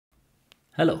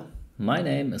Hello, my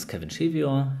name is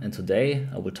Schewior, and today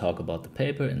I will talk about the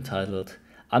paper entitled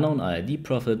Unknown I.I.D.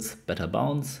 Profits, Better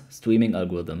Bounds, Streaming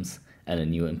Algorithms, and a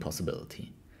New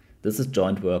Impossibility. This is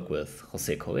joint work with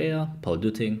José Correa,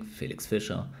 Dütting, Felix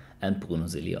Fischer, and Bruno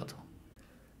Ziliotto.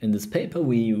 In this paper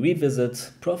we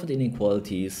revisit profit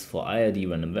inequalities for I.I.D.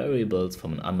 random variables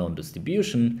from an unknown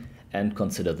distribution and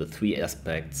consider the three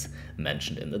aspects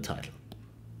mentioned in the title.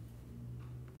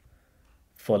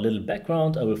 For a little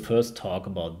background, I will first talk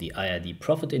about the I.I.D.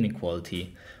 profit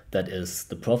inequality, that is,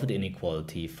 the profit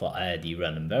inequality for I.I.D.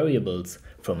 random variables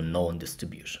from a known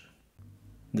distribution.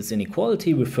 This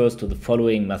inequality refers to the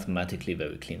following mathematically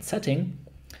very clean setting.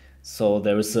 So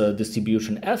there is a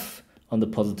distribution f on the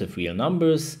positive real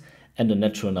numbers and a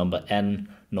natural number n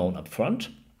known up front.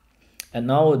 And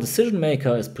now a decision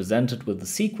maker is presented with a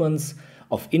sequence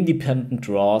of independent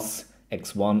draws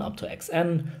x1 up to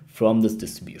xn from this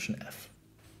distribution f.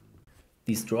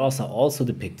 These draws are also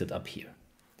depicted up here.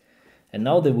 And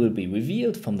now they will be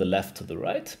revealed from the left to the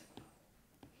right.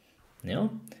 Yeah.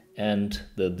 And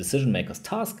the decision maker's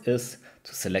task is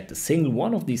to select a single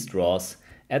one of these draws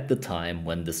at the time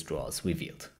when this draw is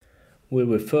revealed. We'll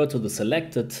refer to the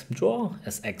selected draw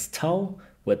as x tau,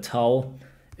 where tau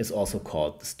is also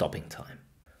called the stopping time.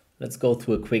 Let's go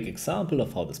through a quick example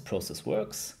of how this process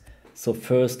works. So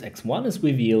first x1 is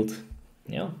revealed.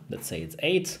 Yeah, let's say it's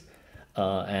 8.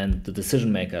 And the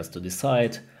decision maker has to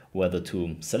decide whether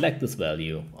to select this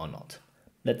value or not.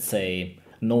 Let's say,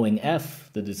 knowing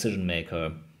f, the decision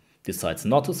maker decides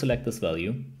not to select this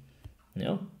value.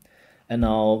 Yeah. And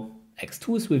now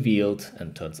x2 is revealed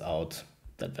and turns out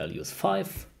that value is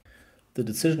 5. The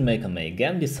decision maker may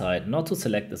again decide not to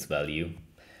select this value.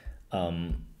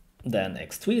 Then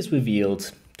x3 is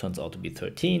revealed, turns out to be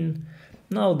 13.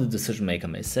 Now the decision maker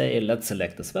may say, let's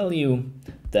select this value.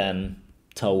 Then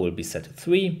tau will be set to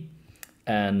 3,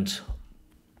 and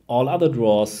all other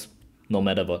draws, no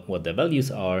matter what their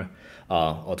values are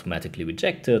automatically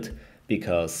rejected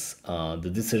because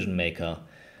the decision maker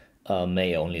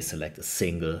may only select a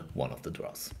single one of the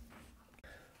draws.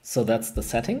 So that's the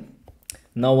setting.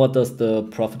 Now what does the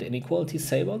profit inequality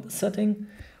say about the setting?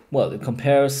 Well, it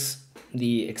compares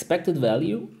the expected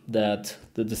value that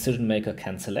the decision maker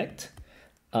can select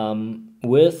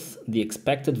with the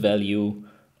expected value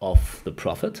of the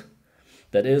profit.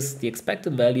 That is the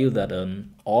expected value that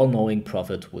an all-knowing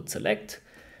profit would select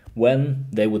when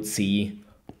they would see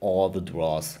all the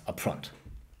draws up front.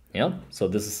 Yeah, so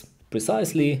this is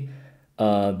precisely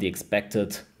the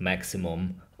expected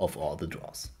maximum of all the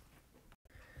draws.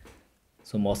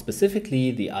 So more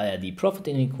specifically, the I.I.D. profit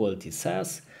inequality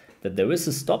says that there is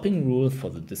a stopping rule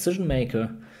for the decision maker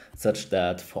such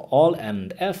that for all n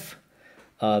and f,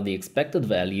 the expected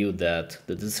value that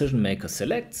the decision maker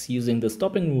selects using the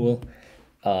stopping rule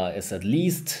is at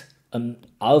least an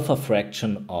alpha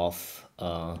fraction of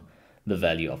the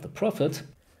value of the profit,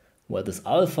 where this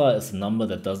alpha is a number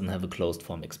that doesn't have a closed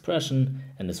form expression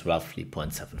and is roughly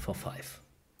 0.745.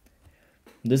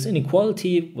 This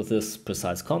inequality with this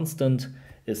precise constant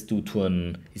is due to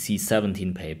an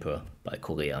EC17 paper by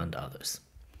Correa and others.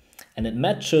 And it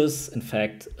matches, in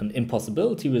fact, an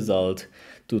impossibility result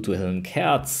due to Helen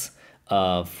Kertz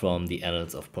from the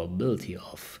Annals of Probability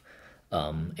of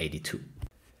 82.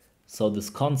 So this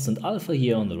constant alpha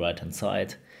here on the right-hand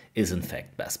side is in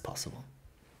fact best possible.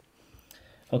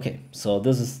 Okay, so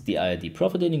this is the I.I.D.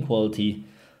 profit inequality.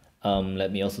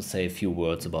 Let me also say a few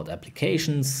words about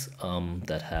applications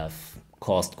that have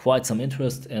caused quite some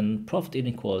interest in profit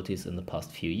inequalities in the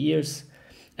past few years,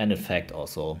 and in fact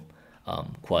also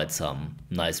quite some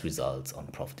nice results on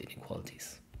profit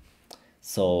inequalities.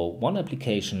 So one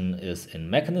application is in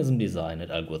mechanism design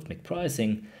and algorithmic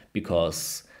pricing,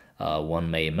 because one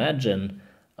may imagine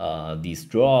these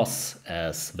draws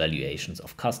as valuations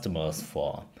of customers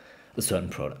for a certain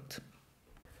product.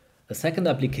 A second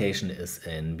application is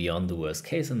in beyond the worst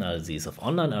case analyses of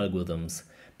online algorithms,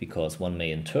 because one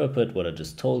may interpret what I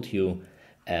just told you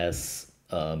as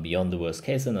beyond the worst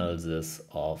case analysis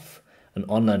of an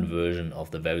online version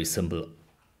of the very simple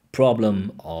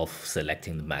problem of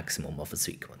selecting the maximum of a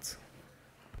sequence.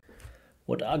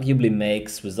 What arguably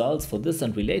makes results for this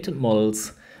and related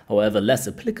models, however, less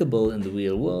applicable in the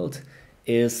real world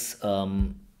is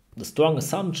the strong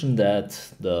assumption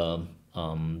that the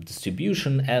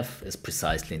distribution f is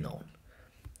precisely known.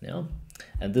 Yeah?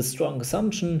 And this strong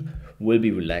assumption will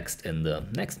be relaxed in the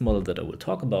next model that I will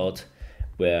talk about,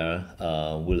 where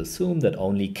we'll assume that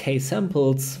only k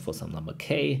samples for some number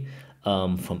k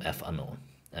from f are known.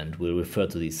 And we'll refer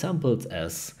to these samples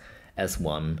as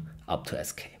S1 up to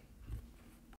Sk.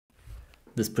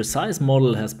 This precise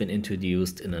model has been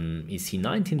introduced in an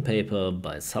EC19 paper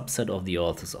by a subset of the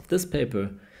authors of this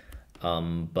paper,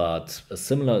 but a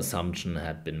similar assumption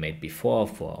had been made before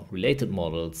for related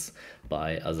models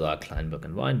by Azar, Kleinberg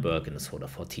and Weinberg in a Soda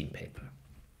 14 paper.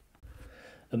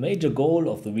 A major goal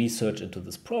of the research into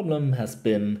this problem has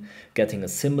been getting a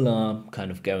similar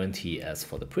kind of guarantee as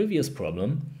for the previous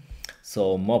problem.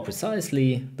 So more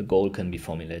precisely, the goal can be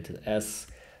formulated as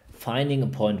finding a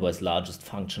pointwise largest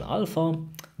function alpha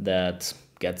that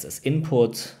gets as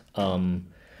input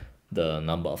the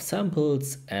number of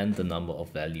samples and the number of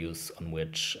values on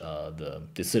which the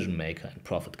decision maker and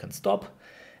profit can stop,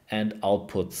 and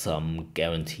output some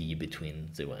guarantee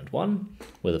between 0 and 1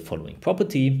 with the following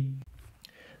property.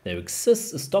 There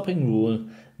exists a stopping rule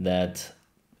that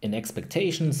in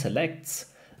expectation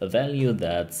selects a value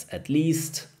that's at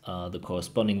least the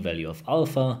corresponding value of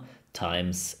alpha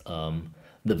times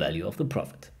the value of the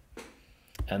profit.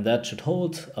 And that should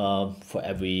hold for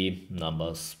every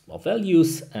numbers of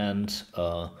values and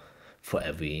for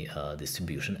every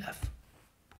distribution f.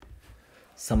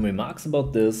 Some remarks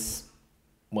about this.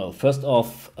 Well, first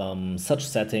off, such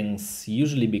settings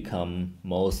usually become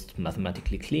most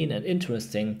mathematically clean and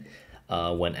interesting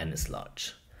when n is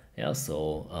large. Yeah,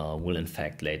 so we'll in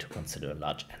fact later consider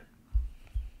large n.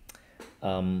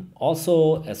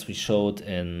 Also, as we showed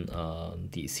in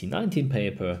the EC19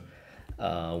 paper,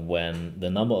 when the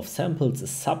number of samples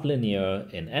is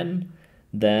sublinear in n,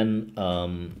 then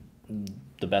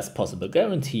the best possible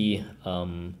guarantee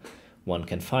one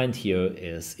can find here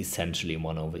is essentially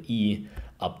 1 over e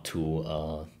up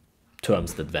to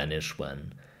terms that vanish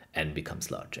when n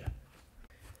becomes larger.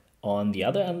 On the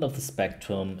other end of the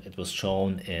spectrum, it was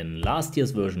shown in last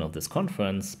year's version of this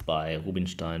conference by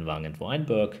Rubinstein, Wang and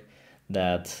Weinberg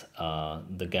that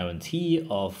the guarantee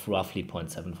of roughly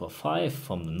 0.745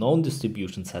 from the known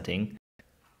distribution setting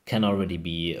can already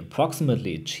be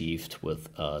approximately achieved with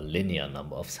a linear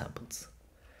number of samples.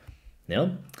 Yeah?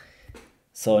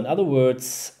 So in other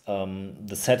words,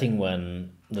 the setting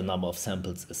when the number of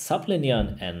samples is sublinear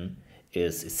in n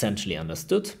is essentially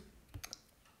understood,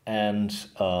 and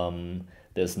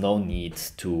there's no need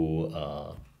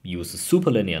to use a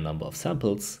superlinear number of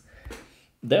samples.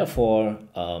 Therefore,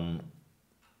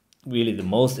 really the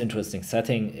most interesting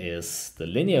setting is the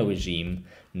linear regime,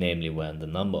 namely when the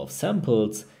number of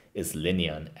samples is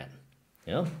linear in n.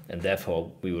 Yeah? And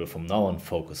therefore, we will from now on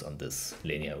focus on this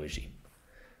linear regime.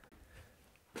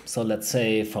 So let's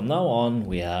say from now on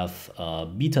we have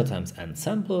beta times n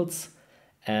samples,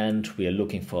 and we are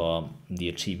looking for the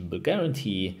achievable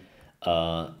guarantee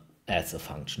as a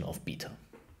function of beta.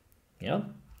 Yeah?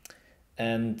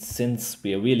 And since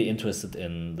we are really interested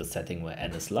in the setting where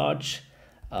n is large,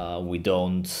 we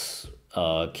don't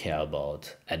care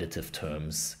about additive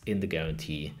terms in the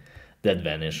guarantee that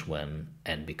vanish when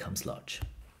n becomes large.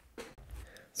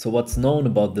 So what's known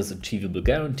about this achievable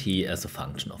guarantee as a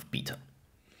function of beta?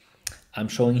 I'm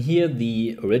showing here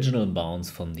the original bounds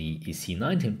from the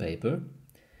EC19 paper.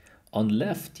 On the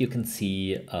left you can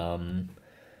see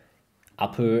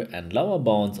upper and lower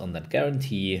bounds on that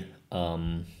guarantee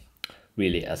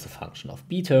really as a function of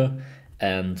beta,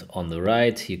 and on the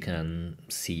right you can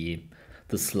see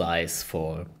the slice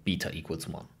for beta equals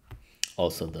 1,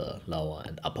 also the lower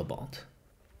and upper bound.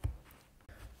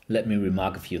 Let me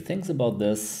remark a few things about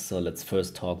this. So let's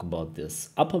first talk about this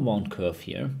upper bound curve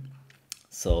here.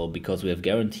 So because we have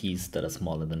guarantees that are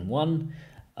smaller than 1,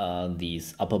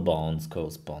 these upper bounds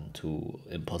correspond to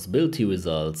impossibility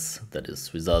results, that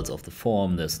is, results of the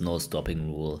form there's no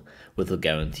stopping rule with a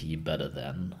guarantee better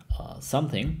than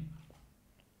something.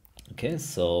 Okay,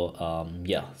 so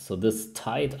yeah, so this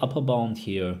tight upper bound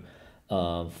here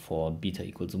for beta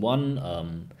equals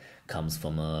 1 comes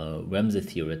from a Ramsey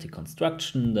theoretic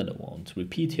construction that I won't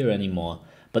repeat here anymore,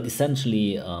 but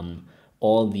essentially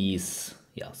all these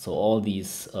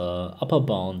upper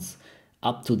bounds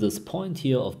up to this point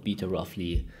here of beta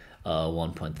roughly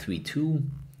 1.32,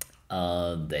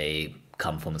 they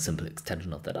come from a simple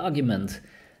extension of that argument,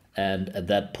 and at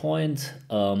that point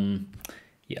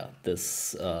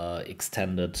this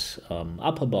extended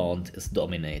upper bound is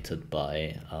dominated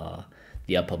by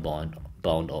the upper bound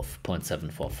of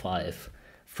 0.745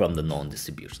 from the known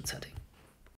distribution setting.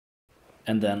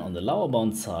 And then on the lower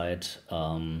bound side,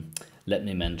 let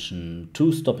me mention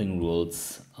two stopping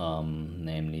rules,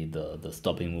 namely the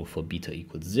stopping rule for beta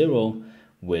equals 0,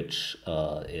 which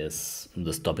is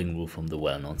the stopping rule from the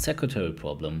well-known secretary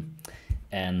problem,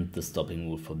 and the stopping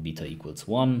rule for beta equals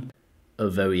 1, a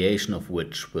variation of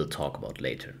which we'll talk about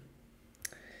later.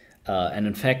 And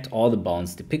in fact, all the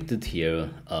bounds depicted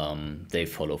here, they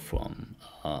follow from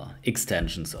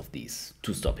extensions of these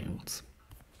two stopping rules.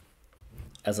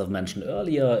 As I've mentioned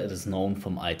earlier, it is known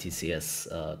from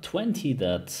ITCS 20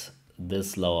 that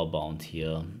this lower bound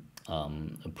here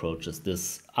approaches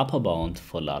this upper bound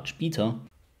for large beta.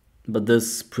 But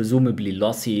this presumably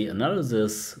lossy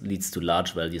analysis leads to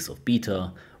large values of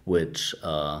beta, which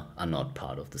are not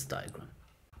part of this diagram.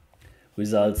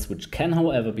 Results which can,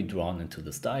 however, be drawn into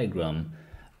this diagram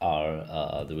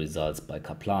are the results by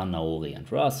Kaplan, Naori,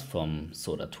 and Russ from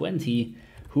SODA 20,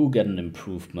 who get an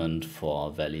improvement for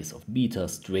values of beta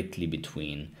strictly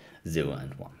between 0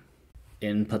 and 1.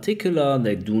 In particular,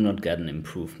 they do not get an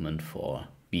improvement for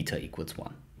beta equals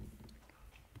 1.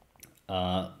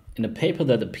 In a paper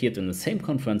that appeared in the same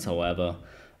conference, however,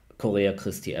 Correa,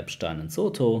 Christie, Epstein, and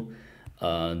Soto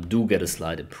do get a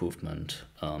slight improvement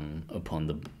upon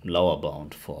the lower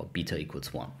bound for beta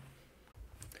equals 1.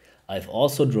 I've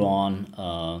also drawn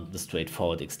the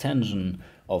straightforward extension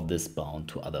of this bound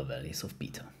to other values of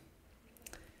beta.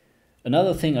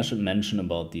 Another thing I should mention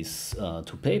about these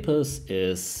two papers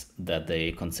is that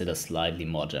they consider slightly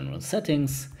more general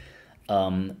settings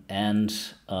and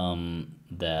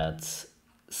that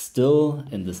still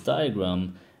in this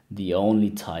diagram the only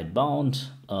tight bound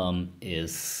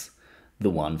is the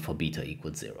one for beta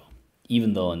equals 0.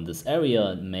 Even though in this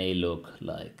area it may look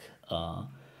like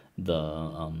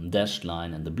the dashed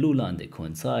line and the blue line, they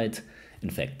coincide, in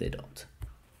fact they don't.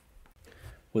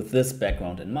 With this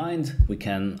background in mind, we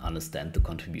can understand the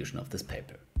contribution of this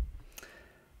paper.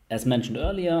 As mentioned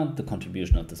earlier, the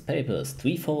contribution of this paper is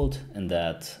threefold in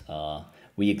that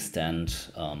we extend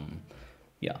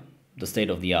the state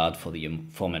of the art for the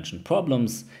aforementioned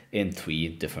problems in 3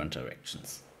 different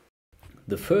directions.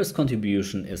 The first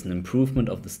contribution is an improvement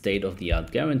of the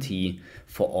state-of-the-art guarantee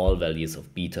for all values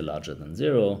of beta larger than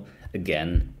 0,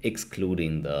 again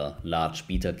excluding the large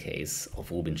beta case of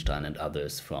Rubinstein and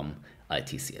others from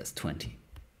ITCS 20.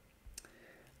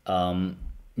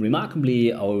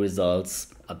 Remarkably, our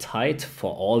results are tight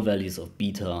for all values of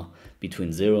beta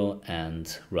between 0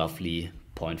 and roughly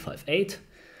 0.58.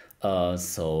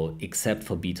 So except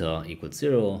for beta equals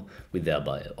 0, we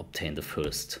thereby obtain the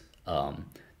first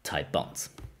tight bounds.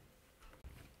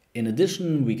 In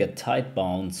addition, we get tight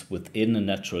bounds within a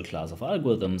natural class of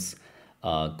algorithms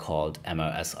called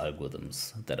MRS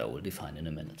algorithms that I will define in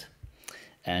a minute.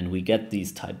 And we get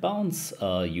these tight bounds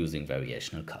using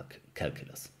variational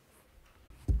calculus.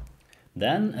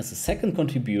 Then, as a second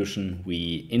contribution,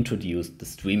 we introduced the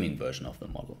streaming version of the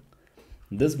model.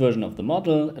 This version of the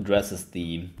model addresses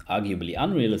the arguably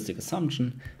unrealistic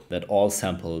assumption that all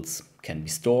samples can be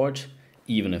stored,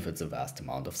 even if it's a vast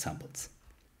amount of samples.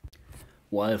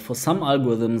 While for some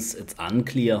algorithms it's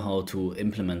unclear how to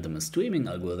implement them as streaming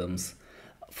algorithms,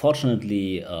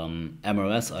 fortunately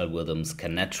MRS algorithms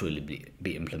can naturally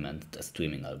be implemented as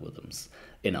streaming algorithms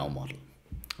in our model.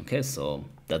 Okay, so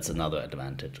that's another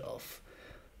advantage of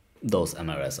those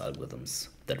MRS algorithms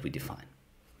that we define.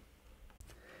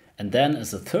 And then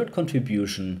as a third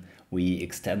contribution, we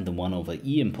extend the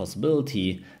 1/E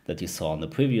impossibility that you saw on the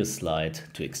previous slide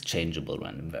to exchangeable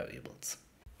random variables.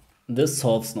 This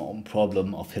solves the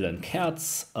problem of Hill and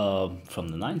Kertz from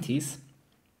the 90s.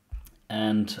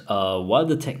 And while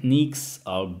the techniques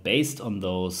are based on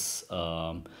those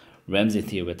Ramsey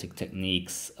theoretic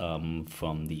techniques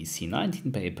from the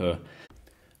C19 paper,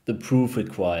 the proof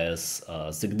requires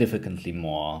significantly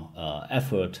more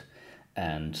effort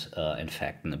and in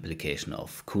fact an application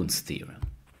of Kuhn's theorem.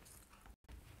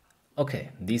 Okay,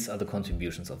 these are the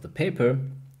contributions of the paper.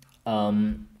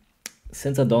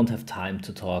 Since I don't have time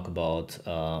to talk about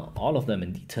all of them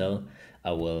in detail,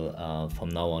 I will from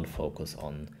now on focus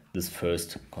on this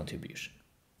first contribution.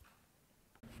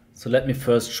 So let me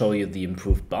first show you the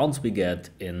improved bounds we get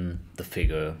in the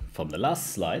figure from the last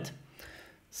slide.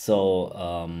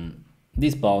 So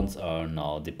these bounds are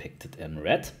now depicted in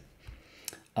red.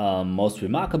 Most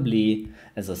remarkably,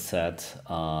 as I said,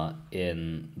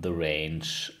 in the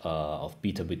range of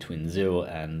beta between 0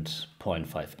 and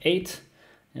 0.58,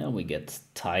 we get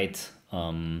tight.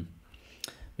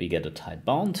 We get a tight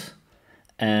bound,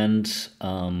 and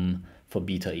for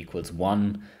beta equals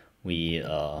 1, we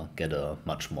get a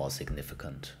much more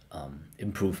significant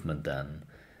improvement than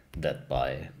that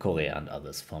by Correa and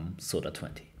others from SODA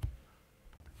 20.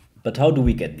 But how do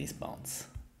we get these bounds?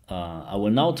 I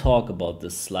will now talk about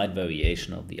this slight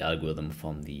variation of the algorithm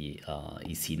from the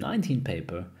EC19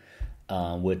 paper,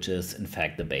 which is in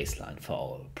fact the baseline for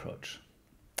our approach.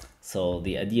 So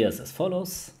the idea is as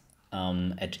follows.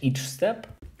 At each step,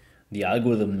 the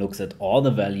algorithm looks at all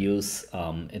the values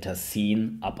it has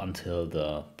seen up until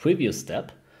the previous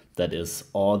step, that is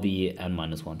all the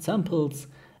n-1 samples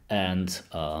and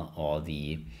all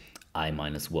the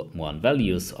I-1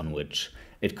 values on which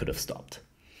it could have stopped.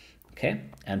 Okay,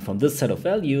 and from this set of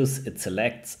values, it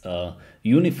selects a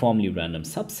uniformly random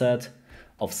subset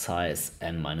of size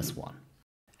n-1.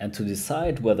 And to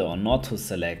decide whether or not to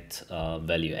select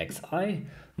value xi,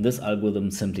 this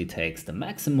algorithm simply takes the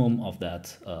maximum of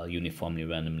that uniformly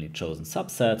randomly chosen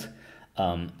subset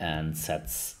and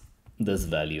sets this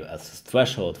value as a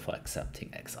threshold for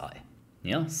accepting xi.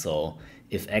 Yeah, so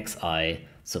if xi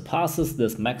surpasses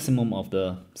this maximum of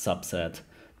the subset,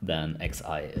 then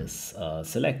xi is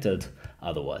selected,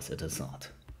 otherwise it is not.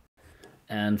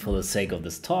 And for the sake of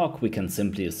this talk, we can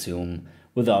simply assume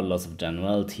without loss of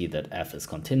generality that f is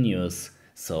continuous,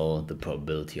 so the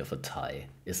probability of a tie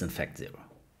is in fact 0.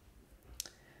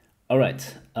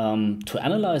 Alright, to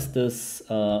analyze this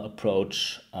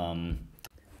approach,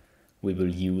 we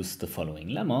will use the following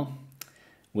lemma,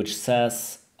 which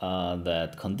says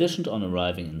that conditioned on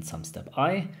arriving in some step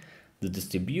I, the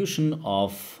distribution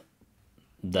of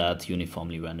that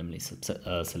uniformly randomly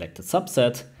selected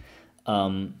subset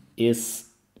is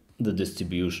the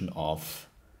distribution of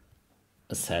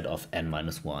a set of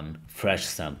n-1 fresh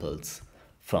samples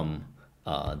from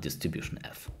distribution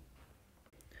f.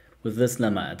 With this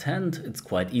lemma at hand, it's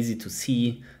quite easy to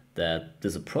see that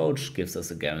this approach gives us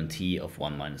a guarantee of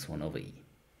 1 minus 1 over e.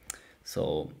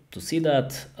 So to see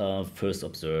that, first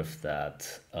observe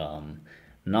that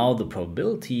now the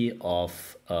probability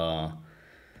of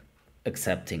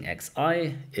accepting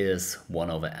xi is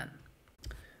 1 over n.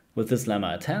 With this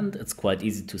lemma at hand, it's quite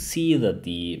easy to see that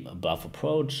the above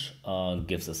approach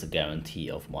gives us a guarantee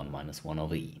of 1 minus 1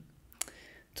 over e.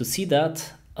 To see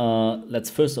that, let's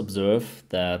first observe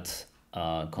that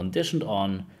conditioned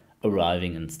on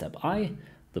arriving in step I,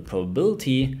 the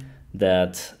probability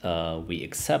that we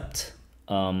accept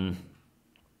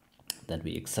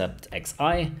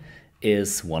xi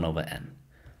is 1 over n.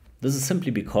 This is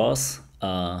simply because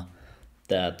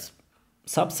that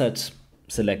subset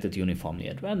selected uniformly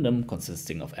at random,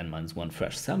 consisting of n-1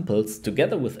 fresh samples,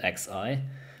 together with xi,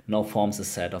 now forms a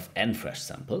set of n fresh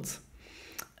samples.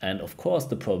 And of course,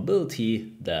 the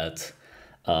probability that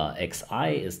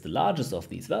xi is the largest of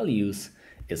these values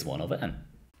is 1 over n.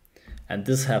 And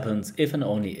this happens if and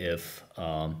only if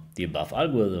the above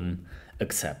algorithm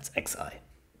accepts xi.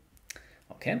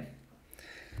 Okay?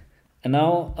 And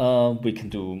now we can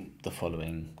do the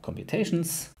following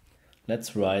computations.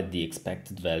 Let's write the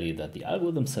expected value that the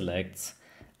algorithm selects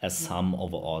as sum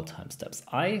over all time steps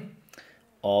I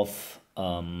of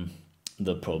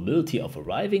the probability of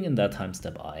arriving in that time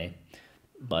step I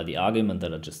by the argument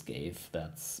that I just gave,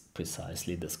 that's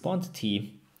precisely this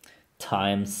quantity,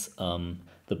 times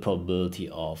the probability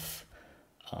of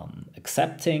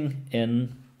accepting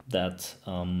in that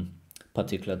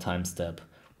particular time step,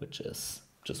 which is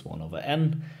just 1 over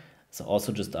n, so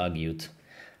also just argued.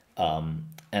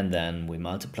 And then we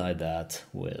multiply that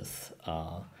with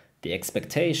the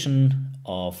expectation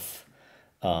of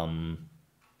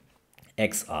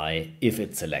xi if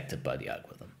it's selected by the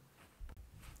algorithm.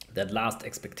 That last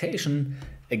expectation,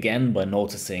 again, by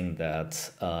noticing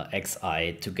that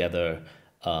xi together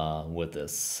with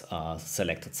this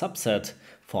selected subset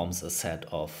forms a set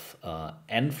of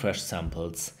n fresh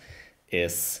samples,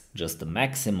 is just the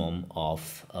maximum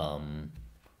of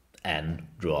n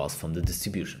draws from the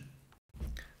distribution.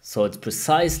 So it's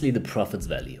precisely the profits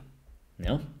value.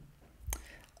 Yeah?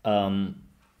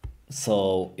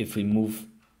 So if we move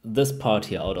this part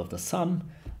here out of the sum,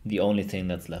 the only thing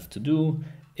that's left to do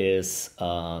is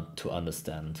to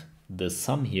understand this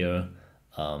sum here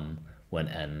when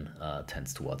n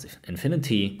tends towards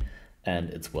infinity,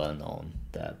 and it's well known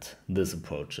that this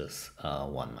approaches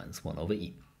 1 minus 1 over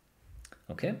e.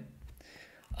 Okay,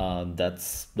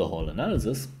 that's the whole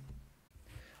analysis.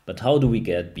 But how do we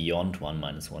get beyond 1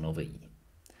 minus 1 over e?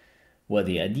 Well,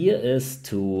 the idea is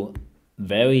to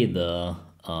vary the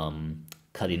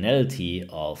cardinality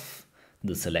of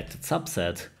the selected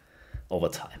subset over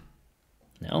time.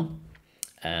 Yeah?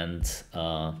 And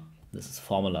this is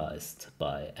formalized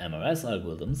by MRS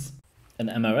algorithms. An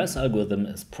MRS algorithm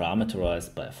is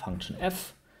parameterized by a function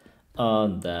f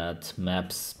that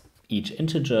maps each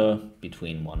integer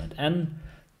between 1 and n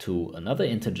to another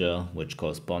integer which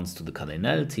corresponds to the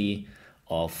cardinality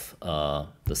of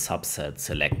the subset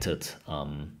selected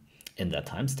in that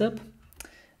time step.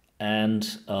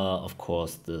 And of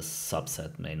course, this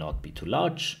subset may not be too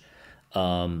large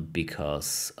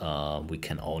because we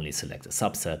can only select a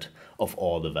subset of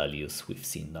all the values we've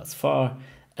seen thus far.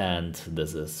 And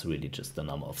this is really just the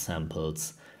number of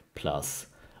samples plus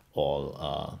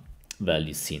all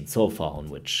values seen so far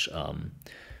on which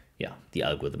the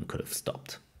algorithm could have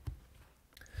stopped.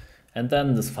 And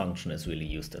then this function is really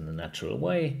used in a natural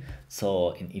way.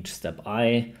 So in each step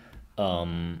I,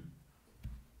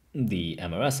 the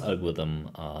MRS algorithm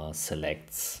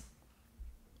selects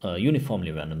a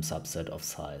uniformly random subset of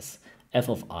size f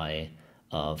of I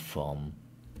from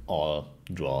all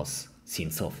draws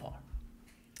seen so far.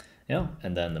 Yeah,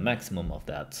 and then the maximum of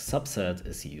that subset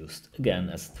is used again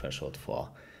as a threshold for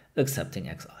accepting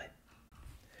xi.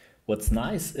 What's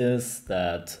nice is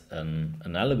that an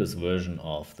analogous version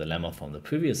of the lemma from the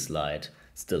previous slide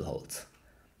still holds.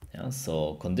 Yeah,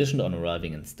 so conditioned on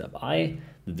arriving in step I,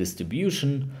 the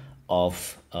distribution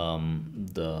of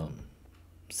the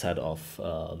set of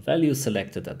values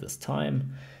selected at this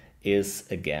time is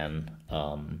again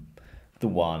the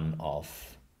one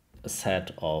of a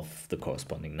set of the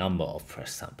corresponding number of fresh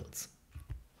samples.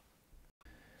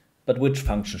 But which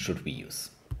function should we use?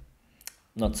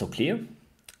 Not so clear,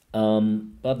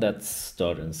 but let's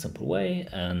start in a simple way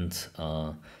and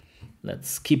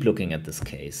let's keep looking at this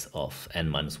case of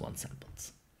n-1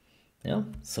 samples. Yeah,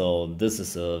 so this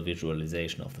is a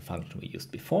visualization of the function we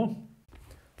used before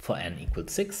for n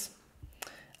equals 6.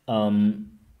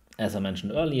 As I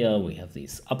mentioned earlier, we have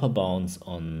these upper bounds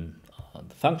on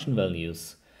the function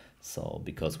values. So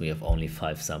because we have only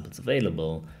 5 samples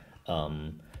available,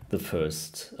 the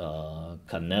first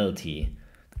cardinality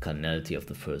of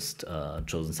the first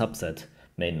chosen subset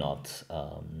may not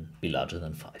be larger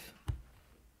than 5.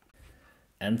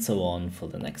 And so on for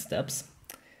the next steps.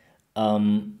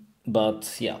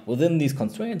 But yeah, within these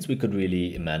constraints, we could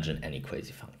really imagine any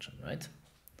crazy function, right?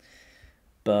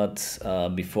 But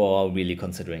before really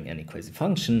considering any crazy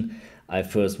function, I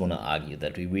first want to argue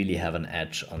that we really have an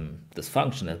edge on this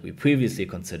function that we previously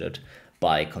considered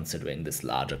by considering this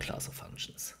larger class of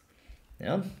functions.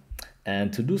 Yeah,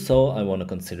 and to do so, I want to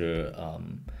consider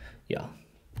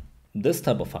this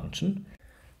type of function.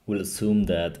 We'll assume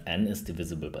that n is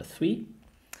divisible by 3,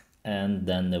 and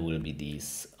then there will be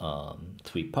these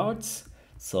 3 parts.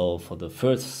 So for the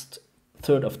first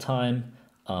third of time,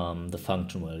 the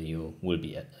function value will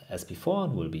be as before,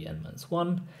 it will be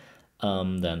n-1.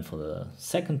 Then for the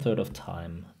second third of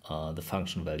time, the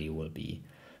function value will be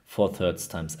 4/3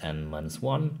 times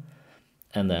n-1.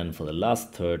 And then for the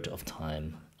last third of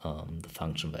time, the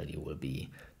function value will be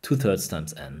 2/3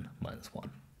 times n-1.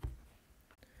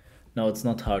 Now it's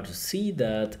not hard to see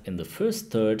that in the first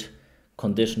third,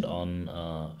 conditioned on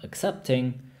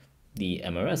accepting, the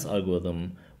MRS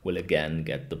algorithm will again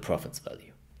get the profits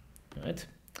value. Right?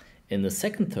 In the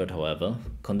second third, however,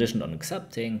 conditioned on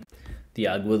accepting, the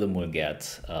algorithm will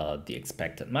get the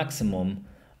expected maximum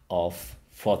of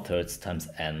 4/3 times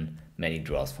n many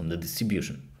draws from the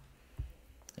distribution.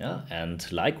 Yeah,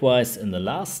 and likewise in the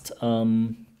last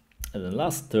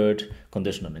third,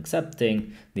 conditioned on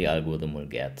accepting, the algorithm will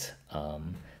get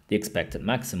the expected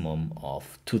maximum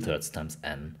of 2/3 times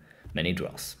n many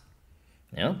draws.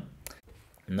 Yeah.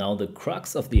 Now the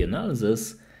crux of the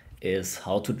analysis is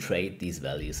how to trade these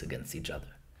values against each other.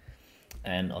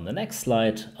 And on the next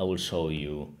slide, I will show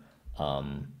you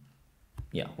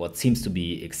what seems to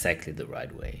be exactly the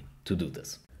right way to do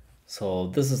this. So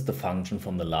this is the function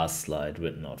from the last slide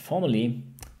written out formally,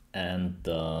 and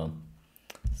the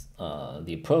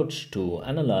approach to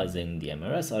analyzing the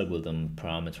MRS algorithm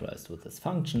parameterized with this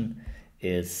function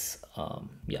is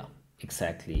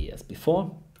exactly as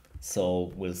before.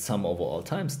 So we'll sum over all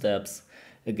time steps,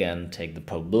 again take the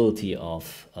probability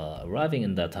of arriving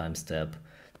in that time step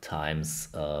times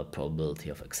probability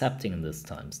of accepting in this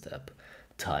time step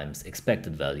times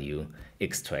expected value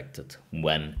extracted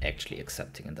when actually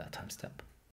accepting in that time step.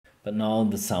 But now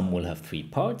the sum will have 3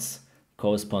 parts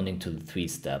corresponding to the 3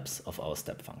 steps of our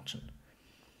step function.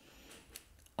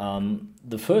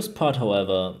 The first part,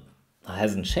 however,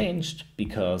 hasn't changed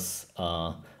because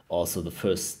also the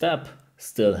first step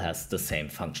still has the same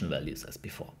function values as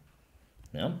before.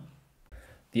 Yeah?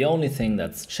 The only thing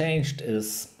that's changed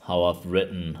is how I've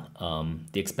written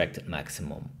the expected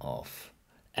maximum of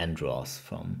n draws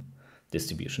from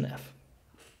distribution f.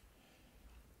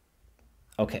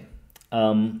 Okay,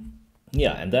 and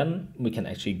then we can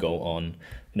actually go on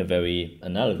in a very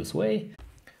analogous way.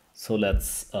 So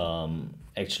let's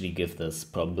actually give this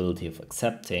probability of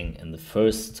accepting in the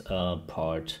first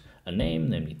part a name,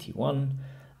 namely t1,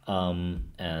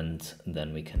 and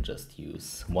then we can just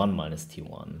use 1 minus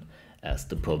t1 as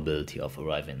the probability of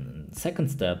arriving in the second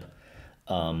step.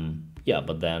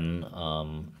 But then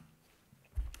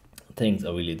things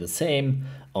are really the same,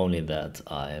 only that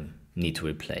I need to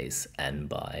replace n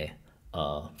by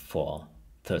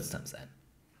 4/3 times n.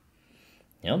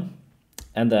 Yeah,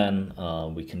 and then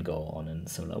we can go on in a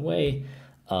similar way.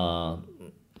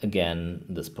 Again,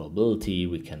 this probability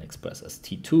we can express as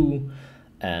t2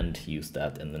 and use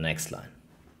that in the next line.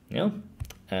 Yeah,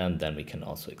 and then we can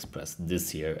also express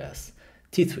this here as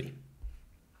t3.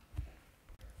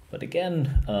 But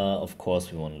again, of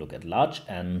course, we want to look at large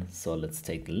n, so let's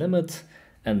take the limit,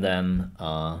 and then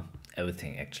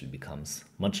everything actually becomes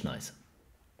much nicer.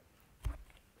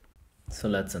 So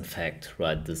let's in fact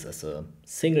write this as a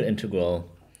single integral,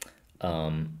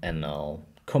 and now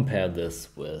compare this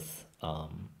with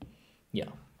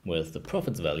the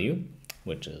profits value,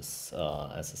 which is,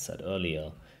 as I said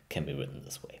earlier, can be written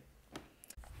this way.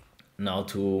 Now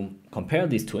to compare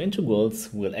these two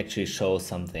integrals, we'll actually show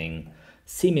something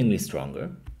seemingly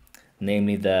stronger,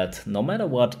 namely that no matter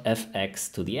what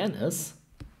fx to the n is,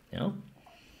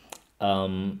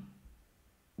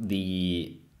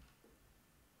 the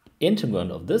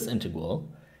integrand of this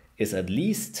integral is at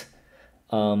least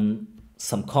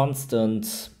some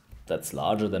constant that's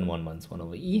larger than 1 minus 1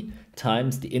 over e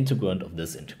times the integrand of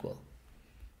this integral.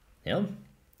 Yeah.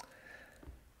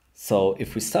 So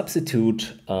if we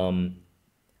substitute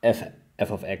f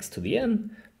of x to the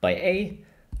n by a,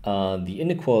 the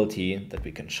inequality that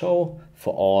we can show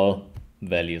for all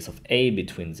values of a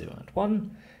between 0 and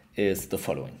 1 is the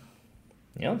following.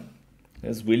 Yeah,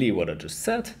 that's really what I just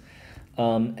said.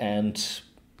 And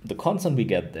the constant we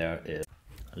get there is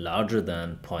larger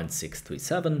than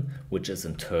 0.637, which is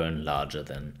in turn larger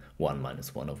than 1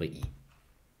 minus 1 over e.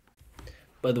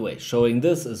 By the way, showing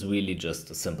this is really just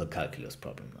a simple calculus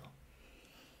problem now.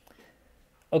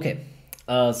 Okay,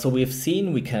 so we've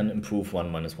seen we can improve 1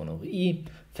 minus 1 over e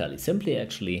fairly simply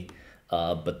actually,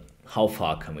 but how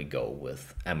far can we go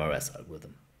with MRS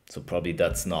algorithm? So probably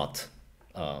that's not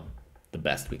the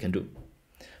best we can do,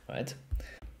 right?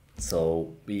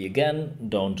 So we again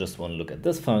don't just want to look at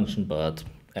this function, but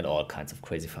at all kinds of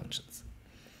crazy functions.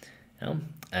 Yeah?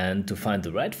 And to find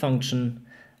the right function,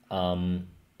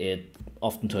 it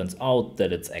often turns out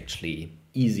that it's actually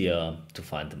easier to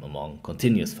find them among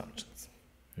continuous functions.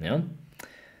 Yeah?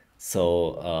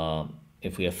 So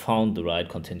if we have found the right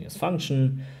continuous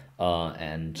function,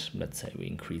 and let's say we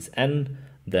increase n,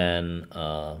 then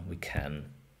we can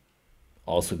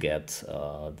also get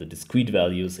the discrete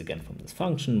values again from this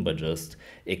function by just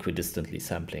equidistantly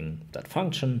sampling that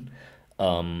function.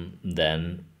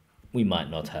 Then we might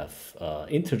not have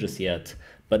integers yet,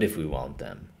 but if we want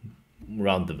them,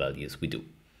 round the values, we do.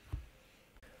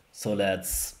 So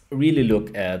let's really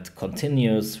look at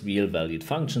continuous real valued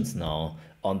functions now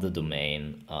on the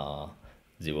domain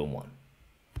 0, 1.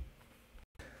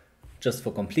 Just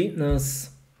for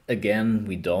completeness, again,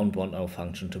 we don't want our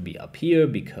function to be up here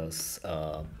because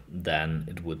then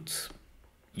it would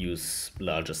use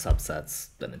larger subsets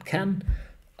than it can.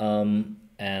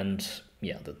 And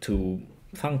yeah, the two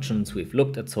functions we've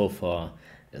looked at so far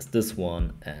is this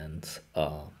one and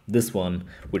this one,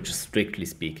 which is strictly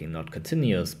speaking not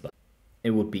continuous, but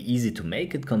it would be easy to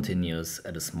make it continuous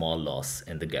at a small loss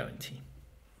in the guarantee.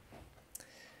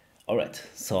 All right,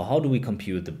 so how do we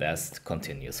compute the best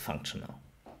continuous function now?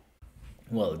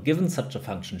 Well, given such a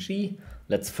function g,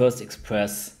 let's first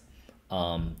express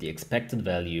the expected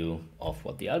value of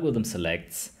what the algorithm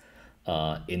selects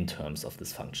in terms of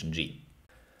this function g.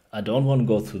 I don't want to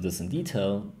go through this in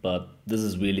detail, but this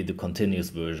is really the continuous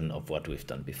version of what we've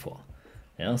done before.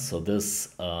 Yeah, so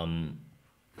this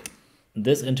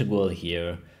this integral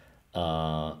here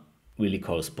really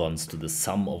corresponds to the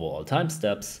sum over all time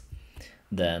steps.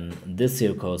 Then this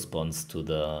here corresponds to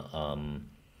the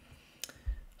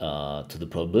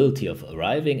probability of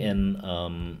arriving in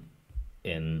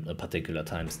a particular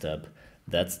time step.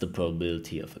 That's the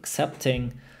probability of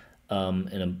accepting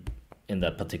in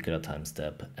that particular time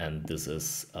step, and this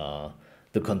is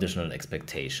the conditional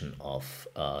expectation of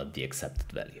the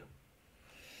accepted value.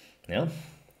 Yeah,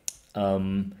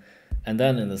 and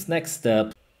then in this next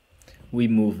step, we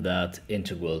move that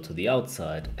integral to the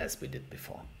outside as we did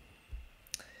before.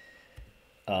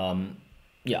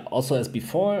 Yeah, also as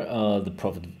before, the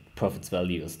profits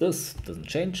value is this, doesn't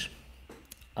change.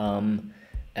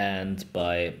 And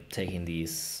by taking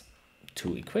these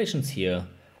two equations here,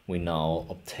 we now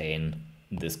obtain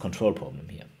this control problem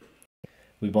here.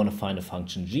 We want to find a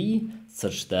function g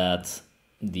such that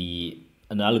the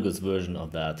analogous version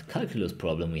of that calculus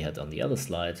problem we had on the other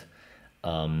slide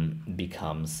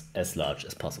becomes as large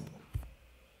as possible.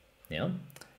 Yeah.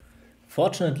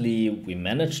 Fortunately, we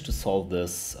managed to solve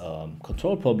this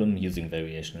control problem using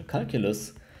variational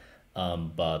calculus,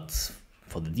 but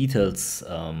for the details,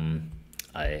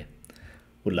 I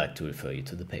would like to refer you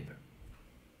to the paper.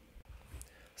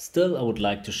 Still, I would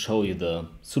like to show you the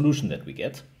solution that we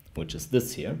get, which is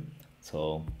this here.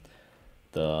 So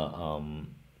the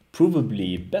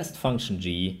provably best function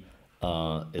g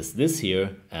is this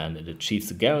here, and it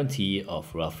achieves a guarantee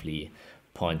of roughly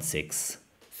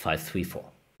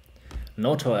 0.6534.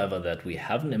 Note, however, that we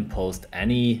haven't imposed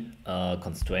any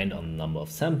constraint on the number of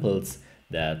samples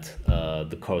that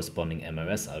the corresponding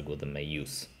MRS algorithm may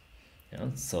use. Yeah?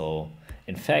 So,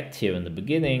 in fact, here in the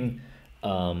beginning,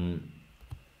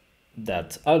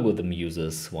 that algorithm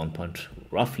uses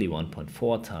roughly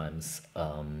 1.4 times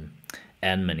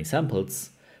n many samples,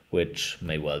 which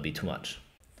may well be too much.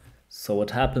 So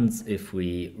what happens if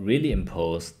we really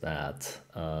impose that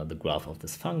the graph of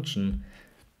this function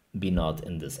be not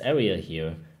in this area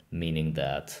here, meaning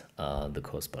that the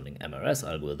corresponding MRS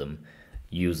algorithm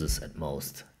uses at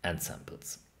most n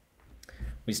samples?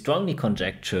 We strongly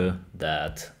conjecture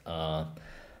that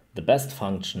the best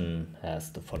function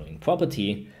has the following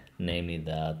property, namely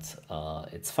that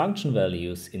its function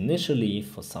values initially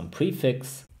for some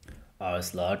prefix are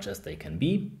as large as they can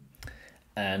be.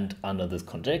 And under this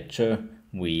conjecture,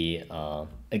 we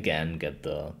again get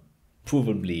the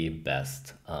provably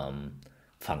best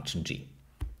function g.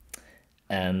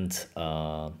 And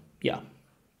yeah,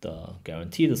 the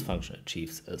guarantee this function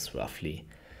achieves is roughly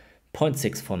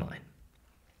 0.649.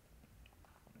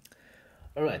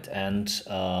 All right, and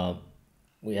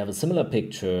we have a similar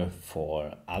picture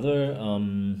for other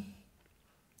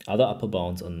upper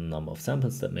bounds on the number of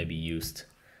samples that may be used.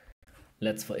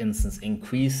 Let's, for instance,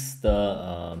 increase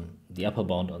the upper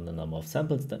bound on the number of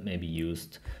samples that may be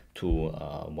used to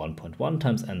 1.1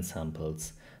 times n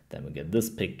samples. Then we get this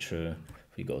picture.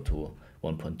 If we go to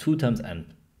 1.2 times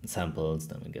n samples,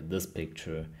 then we get this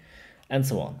picture, and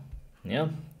so on. Yeah,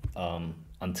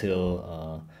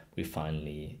 until we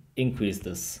finally increase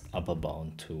this upper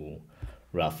bound to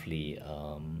roughly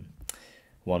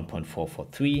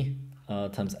 1.443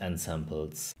 times n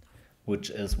samples, which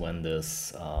is when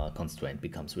this constraint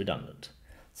becomes redundant.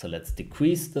 So let's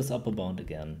decrease this upper bound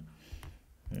again.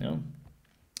 Yeah.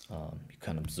 You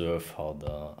can observe how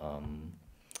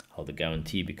the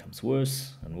guarantee becomes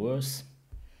worse and worse.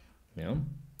 Yeah.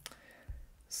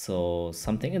 So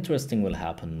something interesting will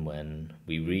happen when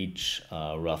we reach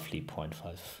roughly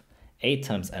 0.58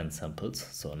 times n samples,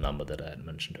 so a number that I had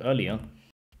mentioned earlier.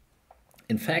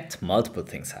 In fact, multiple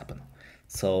things happen.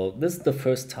 So this is the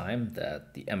first time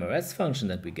that the MRS function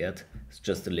that we get is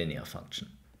just a linear function.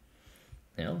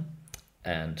 Yeah?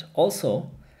 And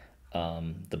also,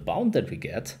 the bound that we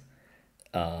get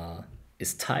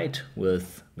is tight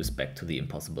with respect to the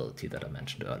impossibility that I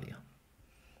mentioned earlier.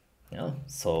 Yeah?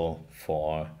 So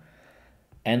for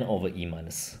n over e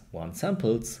minus 1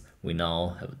 samples, we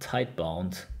now have a tight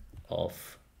bound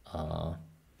of,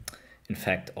 in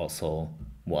fact, also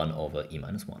 1 over e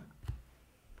minus 1.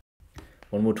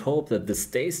 One would hope that this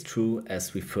stays true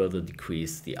as we further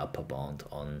decrease the upper bound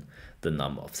on the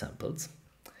number of samples.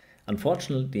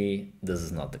 Unfortunately, this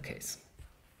is not the case.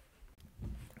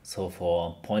 So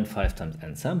for 0.5 times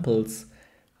n samples,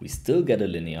 we still get a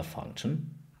linear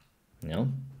function,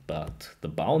 but the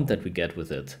bound that we get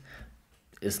with it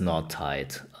is not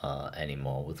tight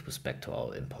anymore with respect to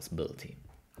our impossibility.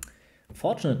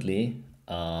 Fortunately,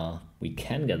 we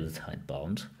can get a tight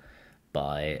bound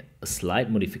by a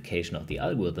slight modification of the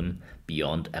algorithm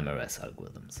beyond MRS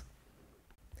algorithms.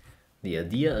 The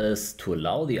idea is to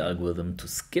allow the algorithm to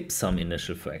skip some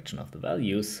initial fraction of the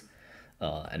values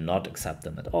and not accept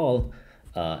them at all,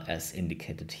 as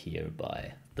indicated here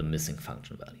by the missing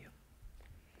function value.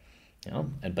 Yeah?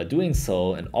 And by doing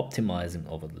so and optimizing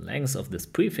over the length of this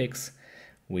prefix,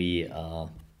 we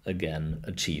again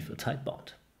achieve a tight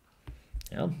bound.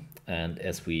 Yeah? And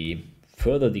as we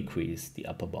further decrease the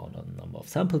upper bound on the number of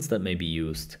samples that may be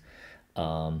used,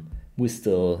 we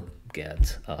still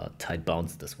get tight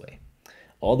bounds this way,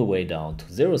 all the way down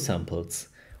to 0 samples,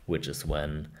 which is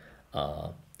when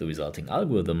the resulting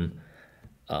algorithm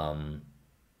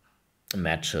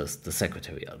matches the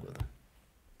secretary algorithm.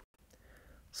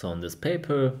 So in this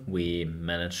paper, we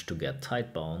managed to get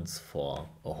tight bounds for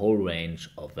a whole range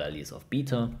of values of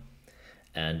beta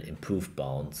and improved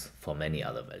bounds for many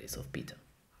other values of beta.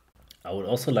 I would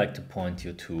also like to point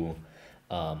you to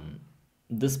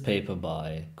this paper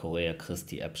by Correa,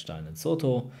 Christie, Epstein, and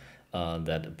Soto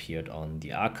that appeared on the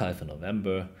arXiv in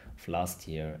November of last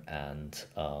year, and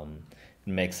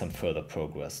make some further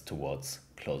progress towards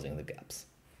closing the gaps.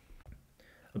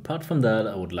 Apart from that,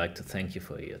 I would like to thank you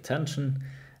for your attention,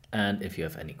 and if you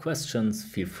have any questions,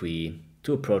 feel free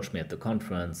to approach me at the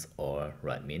conference or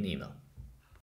write me an email.